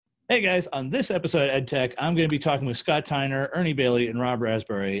Hey guys, on this episode of EdTech, I'm going to be talking with Scott Tyner, Ernie Bailey, and Rob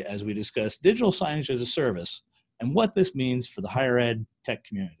Raspberry as we discuss digital signage as a service and what this means for the higher ed tech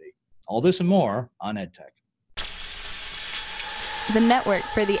community. All this and more on EdTech. The network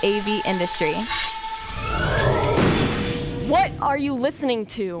for the AV industry. What are you listening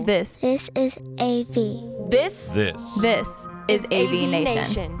to? This is AV. This is AV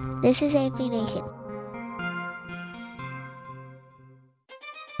Nation. This is AV Nation.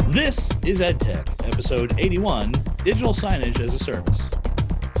 This is EdTech, episode 81, Digital Signage as a Service.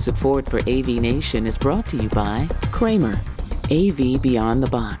 Support for AV Nation is brought to you by Kramer, AV Beyond the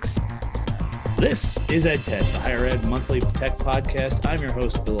Box. This is EdTech, the higher ed monthly tech podcast. I'm your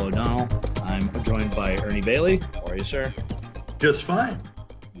host, Bill O'Donnell. I'm joined by Ernie Bailey. How are you, sir? Just fine.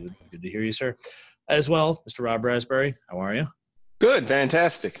 Good to hear you, sir. As well, Mr. Rob Raspberry. How are you? Good,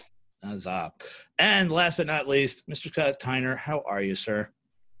 fantastic. Huzzah. And last but not least, Mr. Scott Tyner. How are you, sir?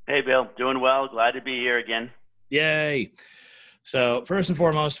 Hey, Bill. Doing well. Glad to be here again. Yay. So first and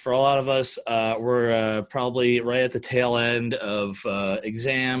foremost, for a lot of us, we're probably right at the tail end of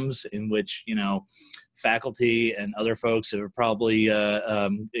exams in which, faculty and other folks have probably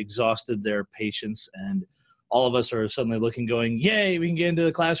exhausted their patience, and all of us are suddenly looking going, yay, we can get into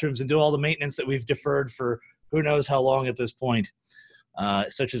the classrooms and do all the maintenance that we've deferred for who knows how long at this point,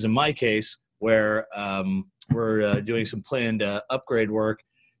 such as in my case, where we're doing some planned upgrade work.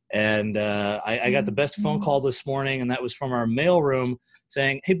 And I got the best phone call this morning, and that was from our mailroom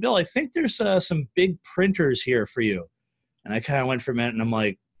saying, hey, Bill, I think there's some big printers here for you. And I kind of went for a minute, and I'm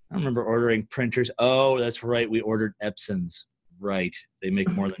like, I don't remember ordering printers. Oh, that's right. We ordered Epsons. Right. They make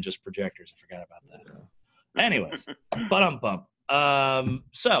more than just projectors. I forgot about that. Anyways, bump.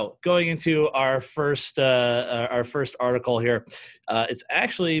 So going into our first article here, it's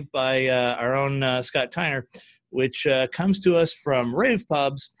actually by our own Scott Tyner, which comes to us from Rave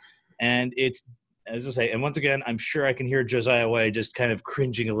Pubs, and it's, as I say, and once again, I'm sure I can hear Josiah Way just kind of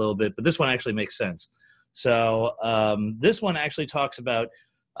cringing a little bit, but this one actually makes sense. So this one actually talks about,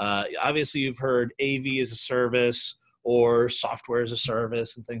 obviously you've heard AV as a service or software as a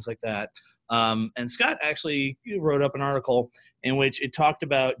service and things like that. And Scott actually wrote up an article in which it talked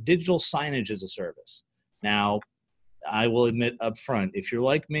about digital signage as a service. Now, I will admit up front, if you're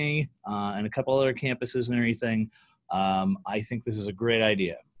like me and a couple other campuses and everything, I think this is a great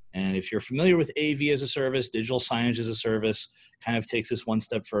idea. And if you're familiar with AV as a service, digital signage as a service kind of takes this one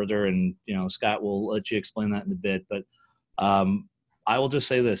step further. And, Scott will let you explain that in a bit. But I will just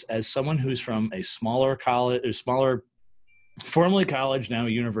say this, as someone who's from a smaller college, or formerly college, now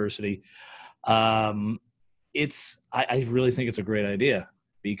university, I really think it's a great idea,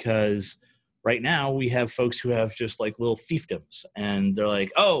 because right now we have folks who have just like little fiefdoms, and they're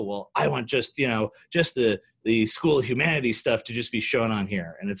like, oh, well, I want just the School of Humanities stuff to just be shown on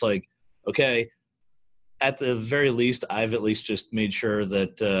here. And it's like, okay, at the very least, I've at least just made sure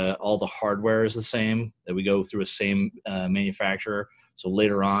that all the hardware is the same, that we go through a same manufacturer. So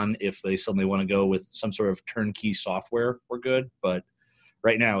later on, if they suddenly want to go with some sort of turnkey software, we're good. But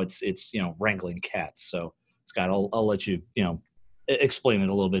right now it's wrangling cats. So Scott, I'll let you, explain it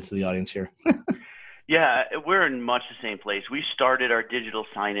a little bit to the audience here. Yeah, we're in much the same place. We started our digital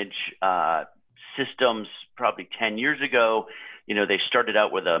signage systems probably 10 years ago. They started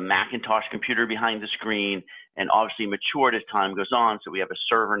out with a Macintosh computer behind the screen, and obviously matured as time goes on. So we have a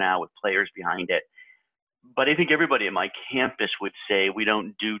server now with players behind it. But I think everybody at my campus would say we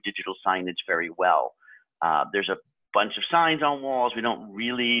don't do digital signage very well. There's a bunch of signs on walls. We don't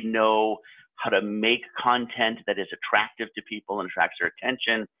really know how to make content that is attractive to people and attracts their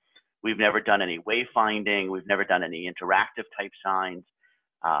attention. We've never done any wayfinding. We've never done any interactive type signs.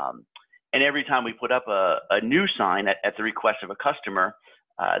 And every time we put up a new sign at the request of a customer,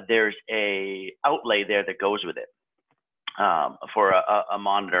 there's a outlay there that goes with it for a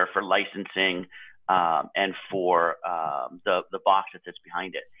monitor, for licensing, and for the box that sits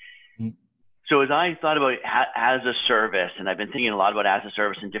behind it. Mm-hmm. So as I thought about it as a service, and I've been thinking a lot about as a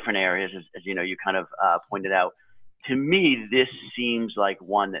service in different areas, as you kind of pointed out, to me, this seems like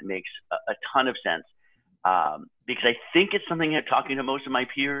one that makes a ton of sense, because I think it's something that, talking to most of my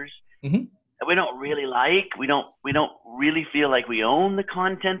peers, mm-hmm. that we don't really like. We don't really feel like we own the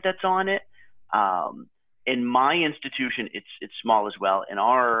content that's on it. In my institution, it's small as well. And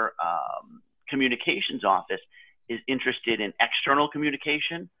our communications office is interested in external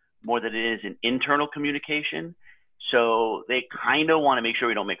communication more than it is in internal communication. So they kind of want to make sure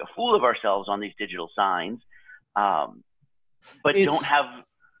we don't make a fool of ourselves on these digital signs, but don't have.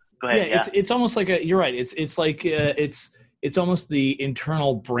 Go ahead. Yeah, it's almost like you're right. It's like it's almost the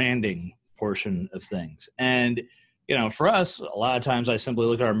internal branding portion of things. And for us, a lot of times I simply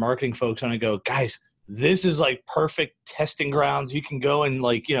look at our marketing folks and I go, guys, this is like perfect testing grounds. You can go and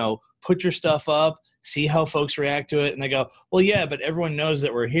put your stuff up, see how folks react to it. And they go, well, yeah, but everyone knows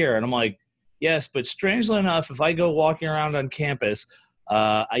that we're here. And I'm like, yes, but strangely enough, if I go walking around on campus,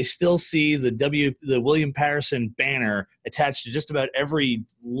 I still see the William Patterson banner attached to just about every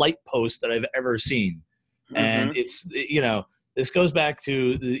light post that I've ever seen. Mm-hmm. And it's, this goes back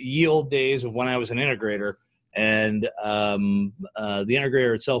to the ye old days of when I was an integrator, and the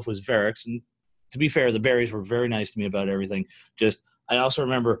integrator itself was Verix. And to be fair, the Berries were very nice to me about everything. I also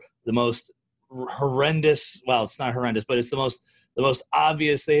remember the most horrendous, well, it's not horrendous, but it's the most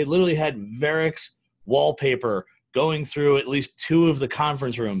obvious. They literally had Verix wallpaper going through at least 2 of the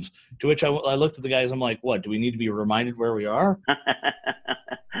conference rooms, to which I looked at the guys. I'm like, what, do we need to be reminded where we are?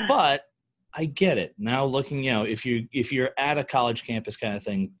 But I get it. Now looking, if you're at a college campus kind of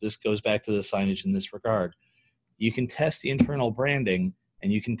thing, this goes back to the signage in this regard. You can test the internal branding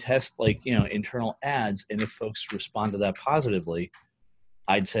and you can test internal ads. And if folks respond to that positively,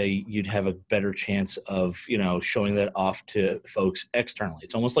 I'd say you'd have a better chance of, showing that off to folks externally.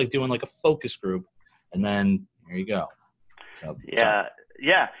 It's almost like doing like a focus group, and then there you go.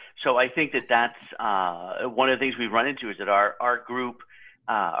 Yeah. So I think that's one of the things we've run into is that our group,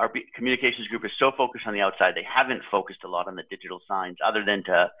 our communications group is so focused on the outside. They haven't focused a lot on the digital signs other than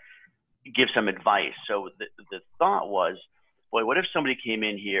to give some advice. So the thought was, boy, what if somebody came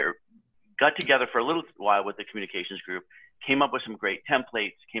in here, got together for a little while with the communications group, came up with some great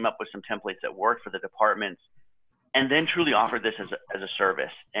templates, came up with some templates that work for the departments, and then truly offered this as a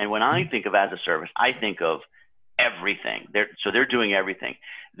service. And when I think of as a service, I think of everything. They're doing everything.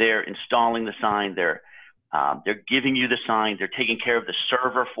 They're installing the sign. They're giving you the sign. They're taking care of the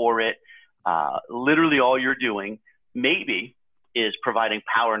server for it. Literally all you're doing maybe is providing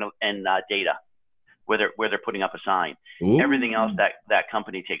power and data where they're putting up a sign. Ooh. Everything else that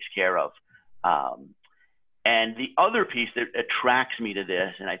company takes care of. And the other piece that attracts me to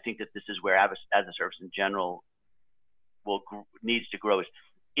this, and I think that this is where as a service in general needs to grow, is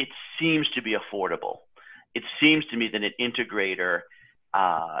it seems to be affordable. It seems to me that an integrator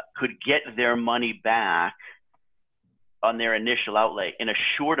could get their money back on their initial outlay in a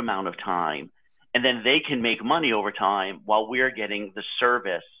short amount of time, and then they can make money over time while we're getting the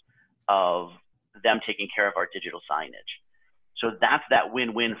service of them taking care of our digital signage. So that's that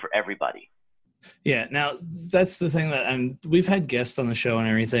win-win for everybody. Yeah. Now that's the thing and we've had guests on the show and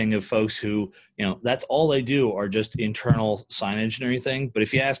everything of folks who, that's all they do are just internal signage and everything. But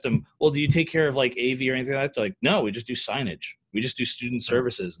if you ask them, well, do you take care of like AV or anything like that? They're like, no, we just do signage. We just do student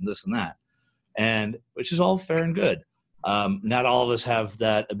services and this and that. And which is all fair and good. Not all of us have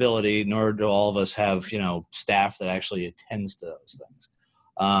that ability, nor do all of us have, staff that actually attends to those things.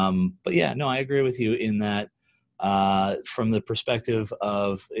 But yeah, no, I agree with you in that. From the perspective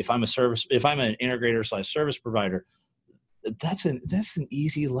of if I'm an integrator / service provider, that's an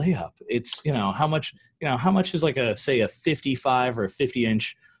easy layup. It's how much is like a 55 or a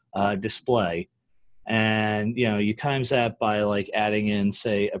 50-inch display, and you times that by like adding in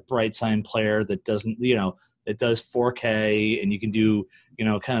say a bright sign player that doesn't it does 4K, and you can do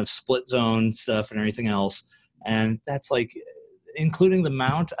kind of split zone stuff and everything else, and that's like including the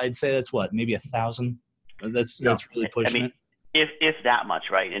mount. I'd say that's maybe $1,000. That's really pushing it. If that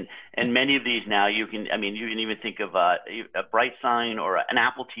much, right? And many of these now you can even think of a bright sign or an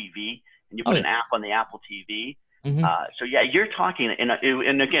Apple TV, and you put an app on the Apple TV. Mm-hmm. So yeah, you're talking,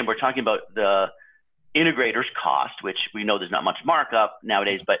 and again, we're talking about the integrator's cost, which we know there's not much markup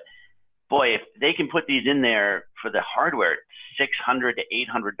nowadays, but boy, if they can put these in there for the hardware, $600 to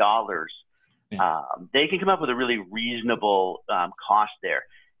 $800, they can come up with a really reasonable cost there.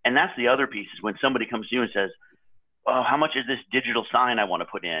 And that's the other piece is when somebody comes to you and says, oh, how much is this digital sign I want to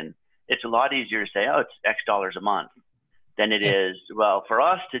put in? It's a lot easier to say, oh, it's X dollars a month than it is, well, for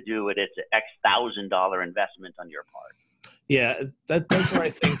us to do it, it's an X $1,000 investment on your part. Yeah, that's where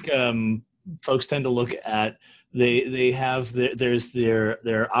I think folks tend to look at. They have there's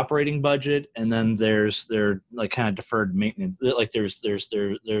their operating budget, and then there's their like kind of deferred maintenance. Like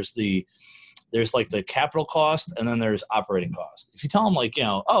there's like the capital cost, and then there's operating cost. If you tell them like,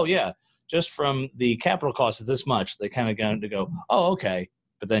 oh yeah, just from the capital cost is this much, they kind of going to go, oh, okay.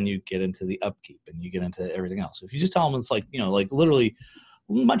 But then you get into the upkeep and you get into everything else. If you just tell them it's like, like literally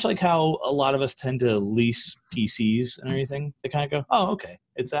much like how a lot of us tend to lease PCs and everything, they kind of go, oh, okay,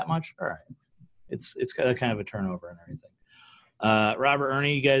 it's that much. All right. It's got a kind of a turnover and everything. Robert,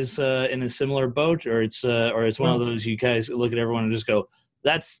 Ernie, you guys in a similar boat, or it's one of those you guys look at everyone and just go,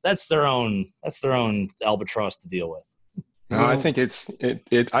 that's their own albatross to deal with. No, I think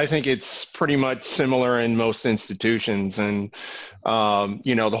I think it's pretty much similar in most institutions, and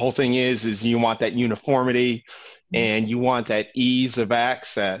the whole thing is you want that uniformity, and you want that ease of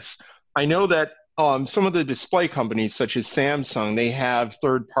access. I know that some of the display companies, such as Samsung, they have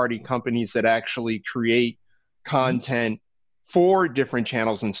third-party companies that actually create content for different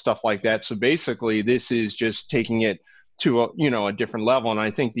channels and stuff like that. So basically, this is just taking it to a different level. And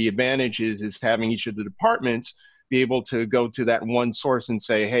I think the advantage is having each of the departments be able to go to that one source and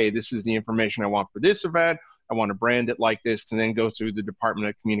say, hey, this is the information I want for this event. I want to brand it like this, and then go through the Department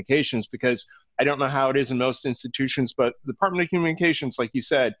of Communications, because I don't know how it is in most institutions, but the Department of Communications, like you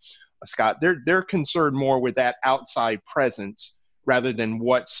said, Scott, they're concerned more with that outside presence rather than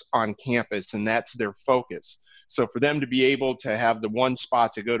what's on campus, and that's their focus. So for them to be able to have the one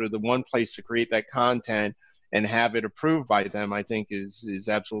spot to go to, the one place to create that content and have it approved by them, I think is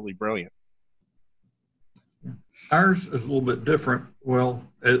absolutely brilliant. Ours is a little bit different. Well,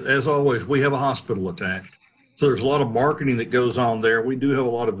 as always, we have a hospital attached. So there's a lot of marketing that goes on there. We do have a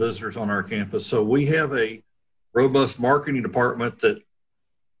lot of visitors on our campus. So we have a robust marketing department that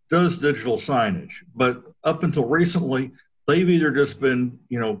does digital signage. But up until recently, they've either just been,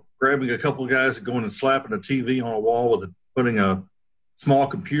 grabbing a couple of guys and going and slapping a TV on a wall with putting a small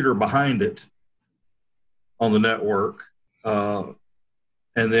computer behind it on the network, and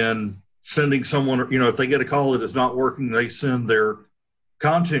then sending someone, if they get a call that is not working, they send their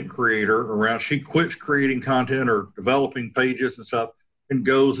content creator around. She quits creating content or developing pages and stuff and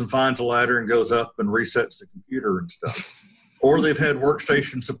goes and finds a ladder and goes up and resets the computer and stuff. Or they've had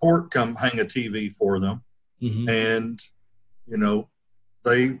workstation support come hang a TV for them. Mm-hmm. And,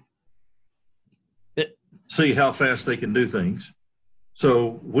 they see how fast they can do things.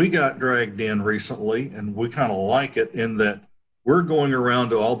 So we got dragged in recently, and we kind of like it in that we're going around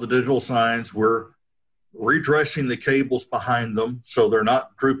to all the digital signs. We're redressing the cables behind them so they're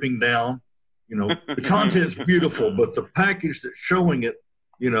not drooping down. The content's beautiful, but the package that's showing it,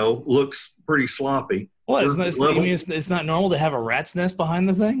 looks pretty sloppy. What? It's not normal to have a rat's nest behind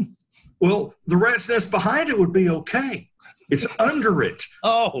the thing? Well, the rat's nest behind it would be okay. It's under it.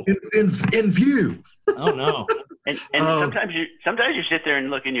 Oh. In view. Oh, no. And sometimes you sit there and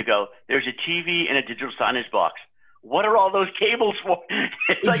look and you go, there's a TV and a digital signage box. What are all those cables for?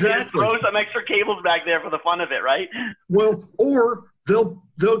 It's exactly. Like throw some extra cables back there for the fun of it, right? Well, or they'll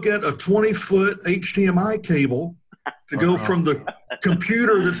get a 20-foot HDMI cable to go from the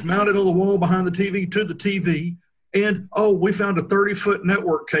computer that's mounted on the wall behind the TV to the TV. And, we found a 30-foot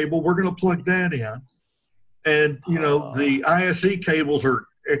network cable. We're going to plug that in. And, the ISE cables are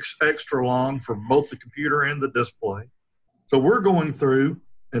extra long for both the computer and the display. So we're going through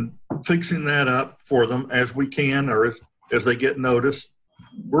and fixing that up for them as we can, or as they get noticed.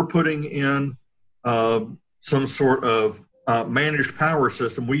 We're putting in some sort of managed power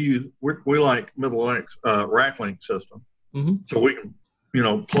system. We like Mid-Atlantic's rack link system. Mm-hmm. So we can,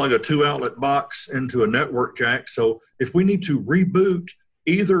 plug a 2-outlet box into a network jack. So if we need to reboot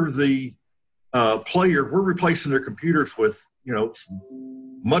either the player, we're replacing their computers with,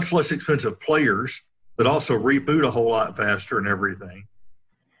 much less expensive players that also reboot a whole lot faster and everything.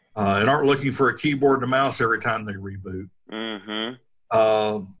 And aren't looking for a keyboard and a mouse every time they reboot.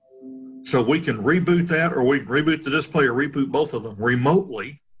 Mm-hmm. So we can reboot that, or we can reboot the display or reboot both of them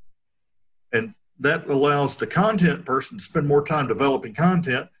remotely. And that allows the content person to spend more time developing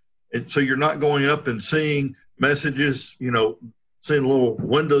content. And so you're not going up and seeing messages, seeing a little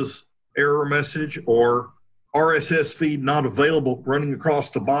Windows error message or RSS feed not available running across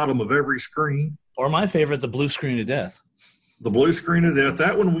the bottom of every screen. Or my favorite, the blue screen of death. The blue screen of death,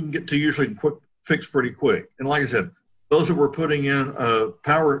 that one we can get to usually fix pretty quick. And like I said, those that we're putting in a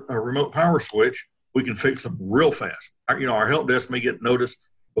remote power switch, we can fix them real fast. Our help desk may get noticed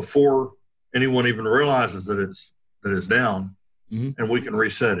before anyone even realizes that it's down, mm-hmm. and we can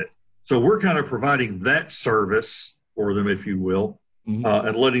reset it. So we're kind of providing that service for them, if you will, mm-hmm.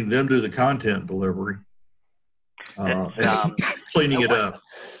 And letting them do the content delivery, and cleaning it up.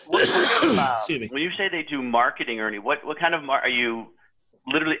 When you say they do marketing, Ernie, what kind of are you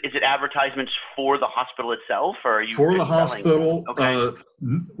literally? Is it advertisements for the hospital itself, or are you for the hospital? Okay.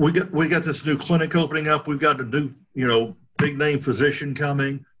 We got this new clinic opening up. We've got a new big name physician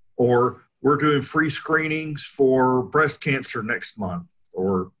coming, or we're doing free screenings for breast cancer next month,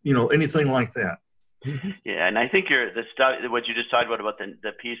 or anything like that. Yeah, and I think what you just talked about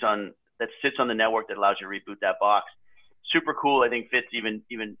the piece that sits on the network that allows you to reboot that box. Super cool. I think fits even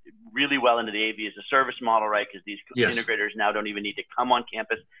really well into the AV as a service model, right? Because these integrators now don't even need to come on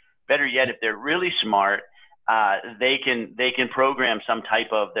campus. Better yet, if they're really smart, they can program some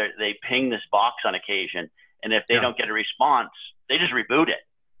type of they ping this box on occasion, And if they don't get a response, they just reboot it.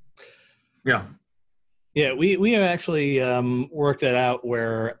 Yeah. Yeah, we have actually worked it out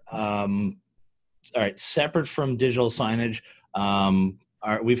where, all right, separate from digital signage,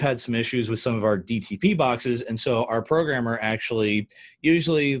 we've had some issues with some of our DTP boxes, and so our programmer actually,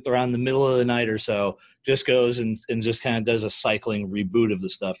 usually around the middle of the night or so, just goes and just kind of does a cycling reboot of the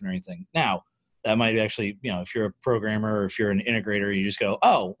stuff and everything. Now, that might actually, if you're a programmer or if you're an integrator, you just go,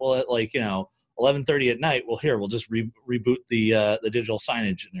 oh, well, at 11:30 at night, well, here, we'll just reboot the digital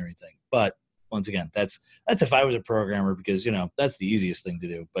signage and everything. But once again, that's if I was a programmer, because, that's the easiest thing to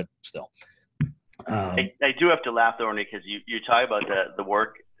do, but still. I do have to laugh, though, because you talk about the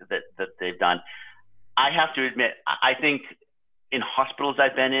work that they've done. I have to admit, I think in hospitals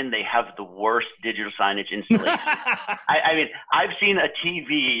I've been in, they have the worst digital signage installation. I mean, I've seen a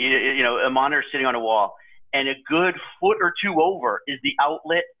TV, a monitor sitting on a wall, and a good foot or two over is the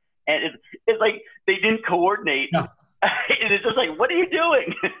outlet, and it's like they didn't coordinate. Yeah. And it's just like, what are you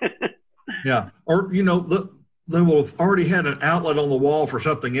doing? Yeah, or they will have already had an outlet on the wall for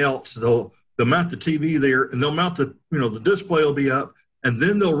something else. They'll mount the TV there, and they'll mount the display will be up, and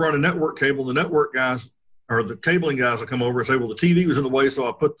then they'll run a network cable. The network guys or the cabling guys will come over and say, well, the TV was in the way, so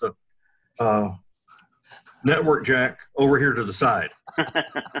I put the network jack over here to the side.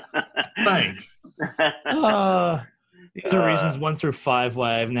 Thanks. These are reasons 1 through 5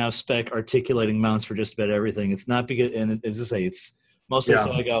 why I've now spec articulating mounts for just about everything. It's not because, and as I say, it's mostly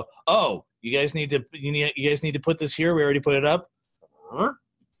so I go, oh, you guys need to put this here. We already put it up.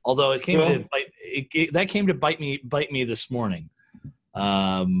 Although it came to bite me this morning.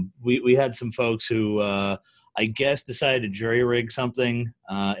 We had some folks who I guess decided to jury rig something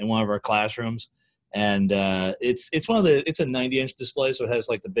in one of our classrooms, and it's a 90-inch display, so it has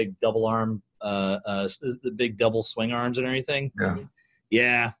like the big double arm, the big double swing arms and everything.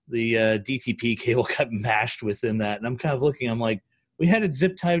 Yeah, the DTP cable got mashed within that, and I'm kind of looking. I'm like, we had it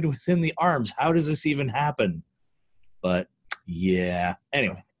zip tied within the arms. How does this even happen? But yeah,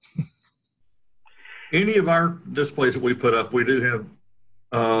 anyway. Any of our displays that we put up, we do have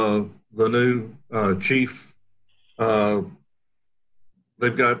the new Chief.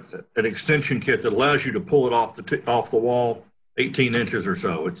 They've got an extension kit that allows you to pull it off the wall 18 inches or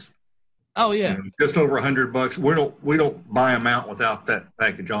so. It's just over $100. We don't buy them out without that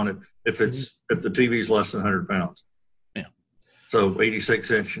package on it if the TV's less than 100 pounds. Yeah. So 86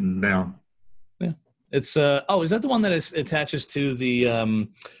 inch and down. Yeah. It's is that the one that attaches to the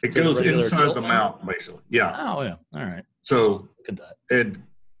it goes inside the mount basically. Yeah. Oh yeah. All right. So look at that. And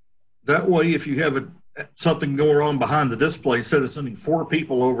that way, if you have something going on behind the display, instead of sending 4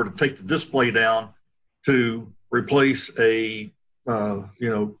 people over to take the display down to replace a phone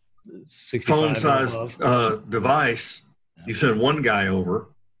sized device, you send one guy over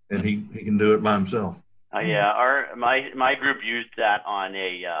and he can do it by himself. Yeah, my group used that on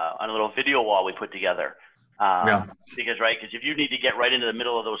a little video wall we put together. Because if you need to get right into the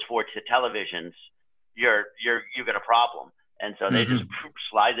middle of those 4 televisions, you've got a problem. And so they just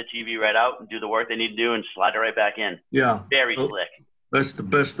slide the TV right out and do the work they need to do and slide it right back in. Yeah, very slick. That's the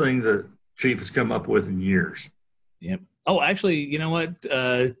best thing that Chief has come up with in years. Yep. Oh, actually, you know what,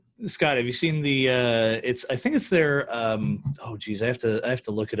 Scott? Have you seen the? I think it's their. Oh, geez, I have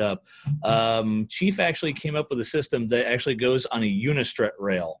to look it up. Chief actually came up with a system that actually goes on a unistrut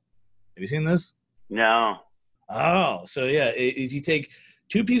rail. Have you seen this? No. Oh, so yeah, you take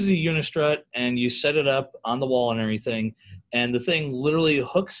 2 pieces of unistrut and you set it up on the wall and everything, and the thing literally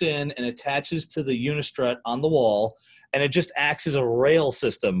hooks in and attaches to the unistrut on the wall, and it just acts as a rail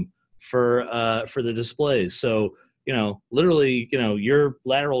system for the displays. So literally, your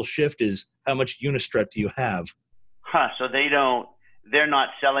lateral shift is how much unistrut do you have. So they're not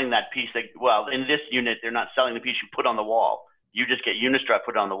selling that piece in this unit, they're not selling the piece you put on the wall. You just get unistrut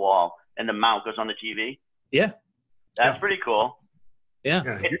put on the wall and the mount goes on the TV. Yeah. That's pretty cool.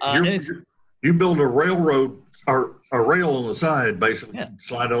 Yeah. You build a railroad or a rail on the side, basically,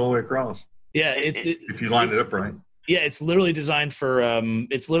 slide all the way across. Yeah. If you line it up right. Yeah, it's literally designed for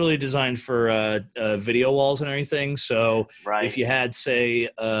video walls and everything. So if you had, say,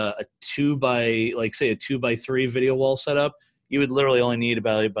 a 2x3 video wall set up, you would literally only need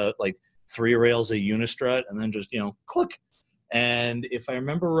about 3 rails of unistrut, and then just click. And if I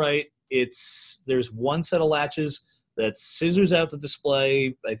remember right, there's one set of latches that scissors out the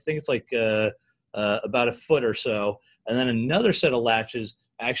display. I think it's about a foot or so, and then another set of latches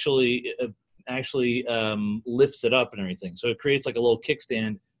actually lifts it up and everything. So it creates like a little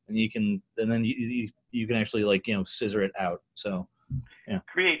kickstand, and you can actually scissor it out. So yeah.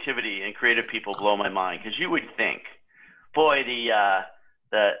 Creativity and creative people blow my mind, because you would think, boy,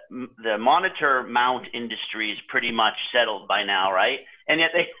 the monitor mount industry is pretty much settled by now, right? And yet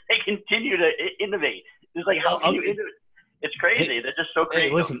they continue to innovate. It's like, how can you innovate? It's crazy. Hey, they're just so creative.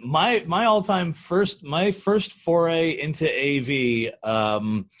 Hey, listen, my all-time first foray into AV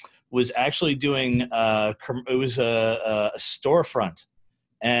was actually doing it was a storefront,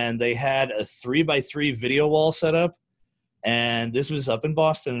 and they had a 3x3 video wall set up, and this was up in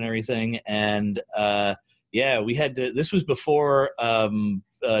Boston and everything, and we had to. This was before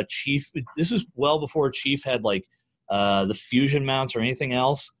Chief. This was well before Chief had like the fusion mounts or anything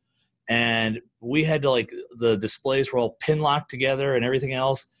else. And we had to, like, the displays were all pin locked together and everything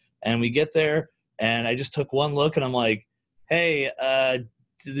else. And we get there, and I just took one look, and I'm like, hey, I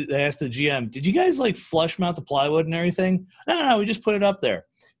asked the GM, did you guys, like, flush mount the plywood and everything? No, we just put it up there.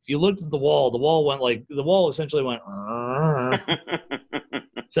 If you looked at the wall essentially went,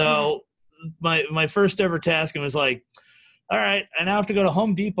 So my first ever task was like, all right, I now have to go to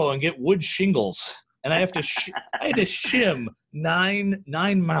Home Depot and get wood shingles. And I have to I had to shim nine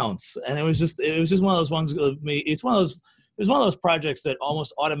mounts, and it was just one of those ones of me. It was one of those projects that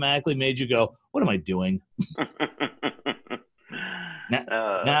almost automatically made you go, "What am I doing?"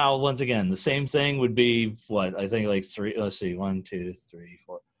 now, once again, the same thing would be what I think like three. Let's see, 1, 2, 3,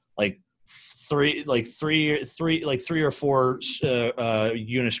 4, three or four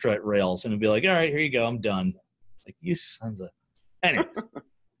unistrut rails, and it'd be like, "All right, here you go, I'm done." Like, you sons of. Anyways.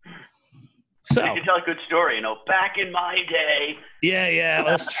 So you can tell a good story, back in my day. Yeah,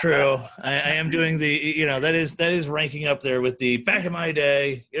 that's true. I am doing the, that is ranking up there with the back in my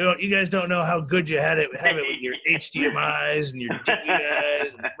day. You guys don't know how good you have it with your HDMIs and your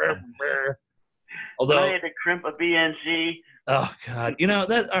DVIs. Although I had to crimp a BNC. Oh God,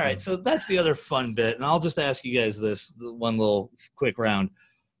 that. All right, so that's the other fun bit, and I'll just ask you guys this one little quick round.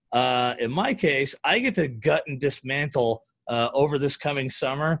 In my case, I get to gut and dismantle over this coming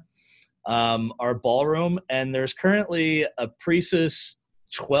summer. Our ballroom, and there's currently a Precis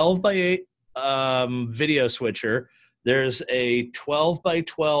 12x8 video switcher. There's a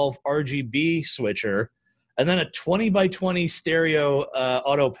 12x12 RGB switcher, and then a 20x20 stereo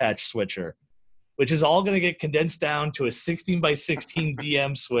auto patch switcher, which is all going to get condensed down to a 16x16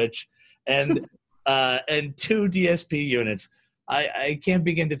 DM switch and 2 DSP units. I can't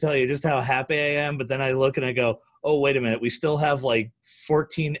begin to tell you just how happy I am, but then I look and I go, oh, wait a minute, we still have like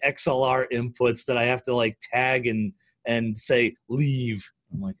 14 XLR inputs that I have to like tag and say leave.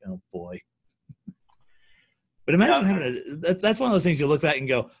 I'm like, oh boy. But imagine having that's one of those things you look back and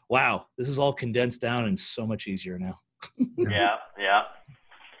go, wow, this is all condensed down and so much easier now. Yeah.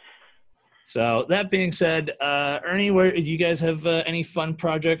 So that being said, Ernie, do you guys have any fun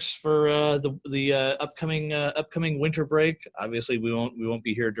projects for the upcoming winter break? Obviously, we won't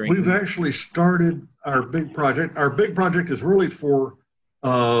be here during. We've actually started our big project. Our big project is really for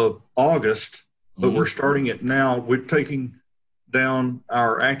August, but we're starting it now. We're taking down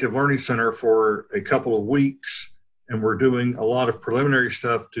our active learning center for a couple of weeks, and we're doing a lot of preliminary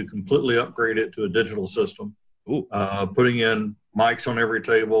stuff to completely upgrade it to a digital system. Putting in mics on every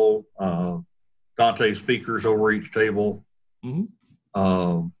table, Dante speakers over each table,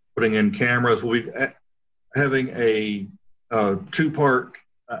 putting in cameras. We're having a 2-part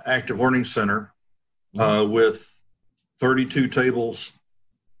active learning center with 32 tables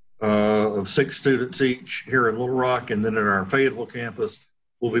of 6 students each here in Little Rock, and then at our Fayetteville campus,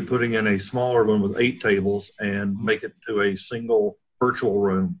 we'll be putting in a smaller one with 8 tables and make it to a single virtual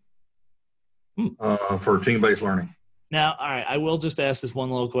room for team-based learning. Now, all right, I will just ask this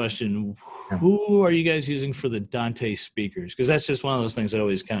one little question. Who are you guys using for the Dante speakers? Because that's just one of those things that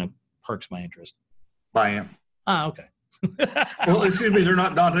always kind of perks my interest. Biamp. Ah, okay. Well, excuse me, they're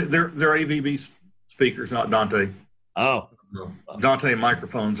not Dante. They're AVB speakers, not Dante. Oh. No. Dante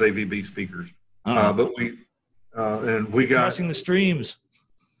microphones, AVB speakers. But we got crossing the streams.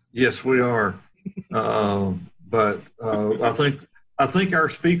 Yes, we are. But I think our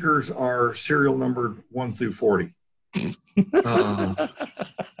speakers are serial numbered 1 through 40.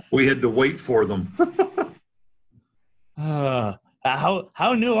 We had to wait for them. How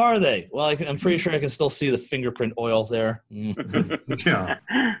new are they? Well, I'm pretty sure I can still see the fingerprint oil there. Yeah.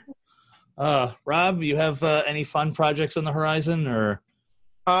 Rob, you have any fun projects on the horizon, or?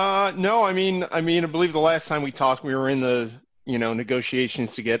 No, I mean, I believe the last time we talked, we were in the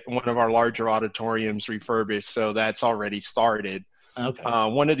negotiations to get one of our larger auditoriums refurbished, so that's already started. Okay.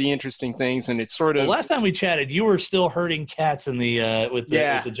 One of the interesting things, and it's sort of last time we chatted, you were still herding cats in the with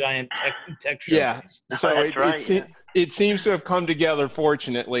the giant tech show. Yeah. So it seems to have come together,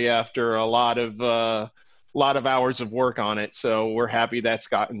 fortunately, after a lot of hours of work on it. So we're happy that's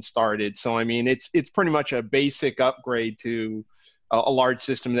gotten started. So I mean, it's pretty much a basic upgrade to a large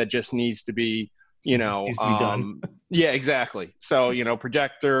system that just needs to be, needs to be done. Yeah, exactly. So,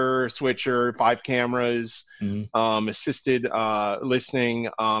 projector, switcher, 5 cameras, assisted listening,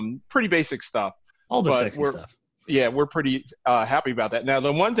 pretty basic stuff. All the sexy stuff. Yeah, we're pretty happy about that. Now,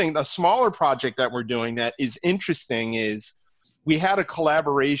 the smaller project that we're doing that is interesting is we had a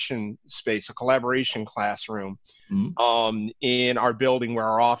collaboration space, a collaboration classroom in our building where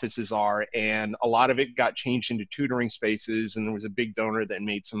our offices are, and a lot of it got changed into tutoring spaces, and there was a big donor that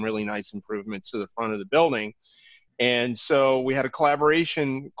made some really nice improvements to the front of the building. And so we had a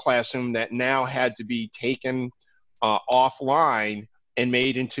collaboration classroom that now had to be taken offline and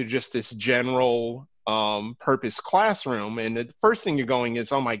made into just this general purpose classroom. And the first thing you're going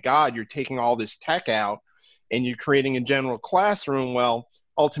is, oh my God, you're taking all this tech out and you're creating a general classroom. Well,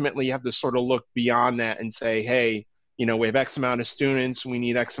 ultimately you have to sort of look beyond that and say, hey, we have X amount of students, we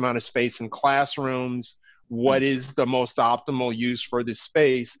need X amount of space in classrooms. What is the most optimal use for this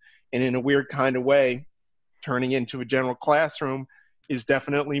space? And in a weird kind of way, turning into a general classroom is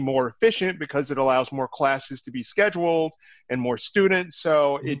definitely more efficient because it allows more classes to be scheduled and more students.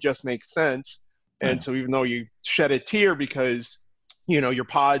 So it just makes sense. And so even though you shed a tear because, your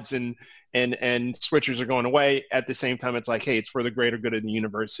pods and switchers are going away, at the same time, it's like, hey, it's for the greater good of the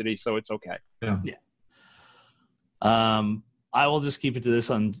university. So it's okay. Yeah. I will just keep it to this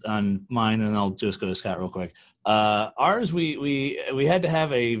on mine, and I'll just go to Scott real quick. Ours, we had to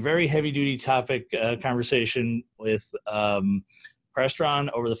have a very heavy duty topic conversation with Crestron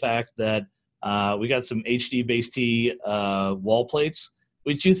over the fact that we got some HD base T wall plates,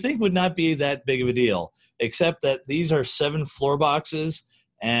 which you think would not be that big of a deal, except that these are 7 floor boxes,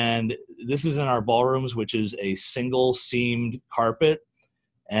 and this is in our ballrooms, which is a single seamed carpet.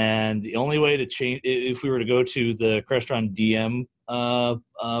 And the only way to change, if we were to go to the Crestron DM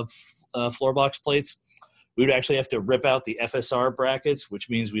floor box plates, we would actually have to rip out the FSR brackets, which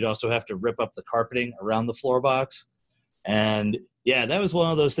means we'd also have to rip up the carpeting around the floor box. And yeah, that was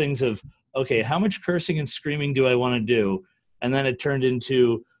one of those things of, okay, how much cursing and screaming do I want to do? And then it turned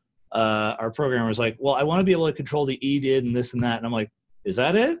into our programmer was like, well, I want to be able to control the EDID and this and that. And I'm like, is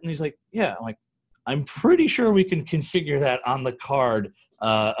that it? And he's like, yeah. I'm like, I'm pretty sure we can configure that on the card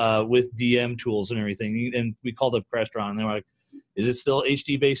with DM tools and everything. And we called up Crestron, and they were like, is it still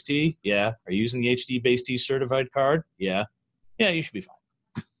HD base T? Yeah. Are you using the HD base T certified card? Yeah. Yeah, you should be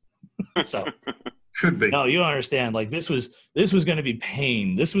fine. So should be. No, you don't understand. Like this was going to be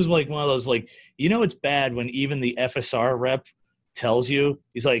pain. This was like one of those, like, it's bad when even the FSR rep tells you,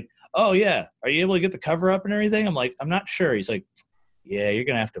 he's like, oh yeah, are you able to get the cover up and everything? I'm like, I'm not sure. He's like, yeah, you're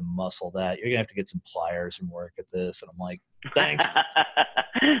going to have to muscle that. You're going to have to get some pliers and work at this. And I'm like, thanks.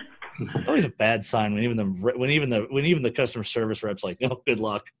 It's always a bad sign when even the customer service rep's like, oh, good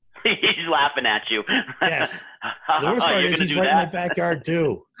luck. He's laughing at you. Yes. The worst part is he's right in my backyard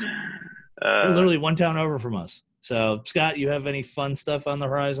too. They're literally one town over from us. So, Scott, you have any fun stuff on the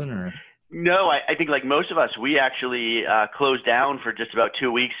horizon, or? No, I think like most of us, we actually closed down for just about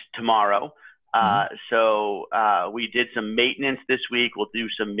 2 weeks tomorrow. So we did some maintenance this week. We'll do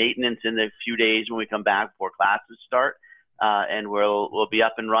some maintenance in a few days when we come back before classes start, and we'll be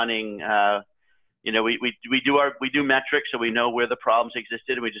up and running. We do metrics, so we know where the problems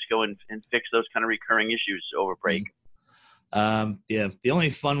existed, and we just go and fix those kind of recurring issues over break. Yeah, the only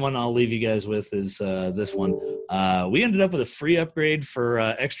fun one I'll leave you guys with is this one. We ended up with a free upgrade for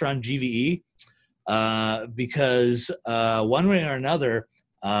Extron GVE because one way or another,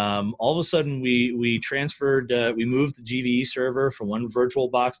 all of a sudden we transferred, we moved the GVE server from one virtual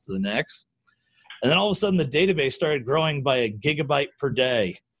box to the next, and then all of a sudden the database started growing by 1 gigabyte per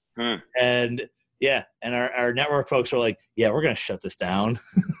day. And yeah, and our network folks were like, yeah, we're going to shut this down.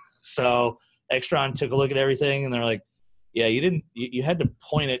 So Extron took a look at everything, and they're like, yeah, you had to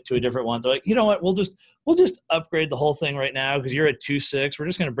point it to a different one. They're like, you know what, we'll just upgrade the whole thing right now because you're at 2.6. We're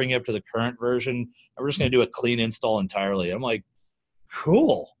just going to bring you up to the current version, and we're just going to do a clean install entirely. I'm like,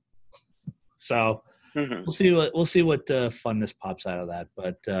 cool. So we'll see what funness pops out of that.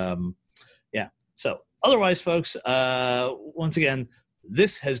 But yeah. So otherwise, folks, once again,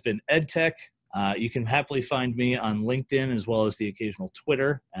 this has been EdTech. You can happily find me on LinkedIn as well as the occasional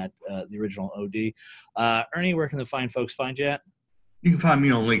Twitter at the original OD. Ernie, where can the fine folks find you at? You can find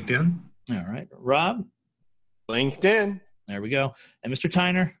me on LinkedIn. All right. Rob? LinkedIn. There we go. And Mr.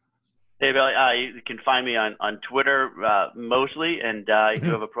 Tyner? Hey, Billy, you can find me on Twitter mostly, and you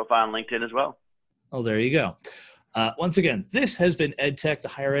do have a profile on LinkedIn as well. Oh, there you go. Once again, this has been EdTech, the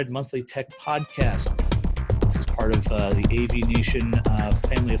Higher Ed Monthly Tech Podcast. This is part of the AV Nation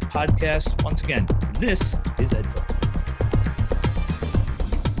family of podcasts. Once again, this is EdTech.